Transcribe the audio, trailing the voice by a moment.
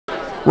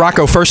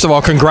Rocco, first of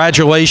all,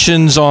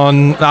 congratulations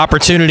on the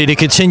opportunity to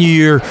continue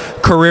your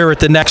career at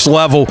the next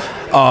level.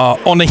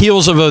 On the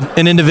heels of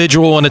an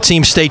individual and a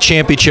team state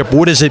championship,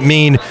 what does it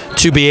mean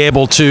to be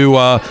able to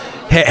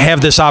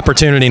have this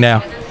opportunity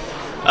now?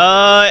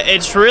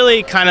 It's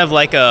really kind of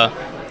like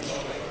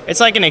it's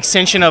like an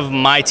extension of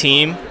my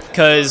team,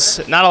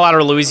 because not a lot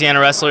of Louisiana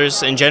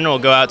wrestlers in general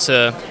go out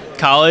to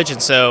college,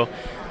 and so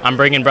I'm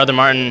bringing Brother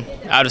Martin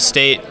out of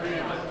state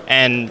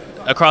and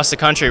across the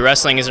country.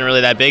 Wrestling isn't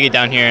really that big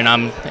down here, and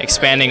I'm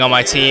expanding on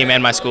my team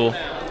and my school.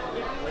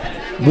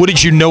 What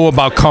did you know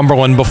about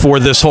Cumberland before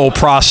this whole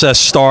process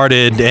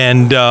started,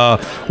 and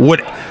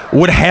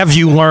what have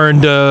you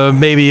learned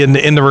maybe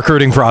in the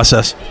recruiting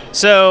process?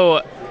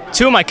 So,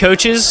 two of my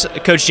coaches,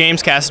 Coach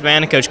James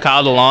Castleman and Coach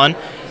Kyle DeLon,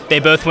 they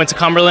both went to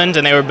Cumberland,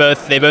 and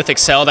they both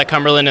excelled at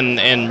Cumberland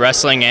in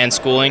wrestling and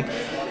schooling.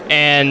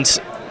 And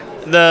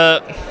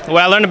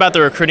what I learned about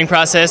the recruiting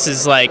process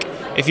is, like,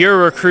 if you're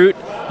a recruit,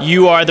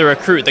 you are the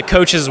recruit. The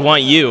coaches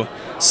want you,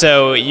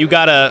 so you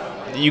gotta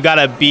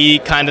be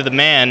kind of the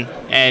man,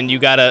 and you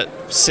gotta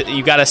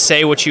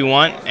say what you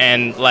want,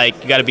 and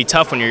like you gotta be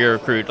tough when you're a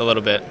recruit a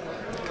little bit.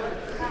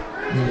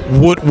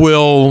 What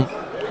will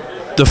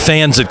the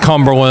fans at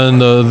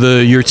Cumberland,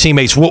 your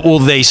teammates, what will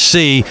they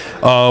see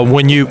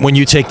when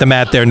you take the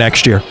mat there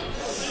next year?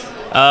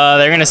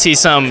 They're gonna see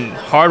some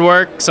hard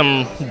work,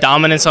 some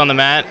dominance on the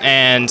mat,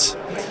 and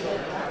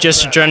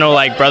just a general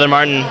like Brother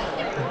Martin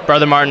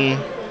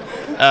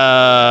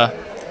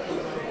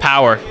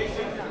power.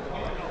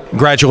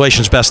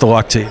 Congratulations, best of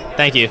luck to you.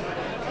 Thank you.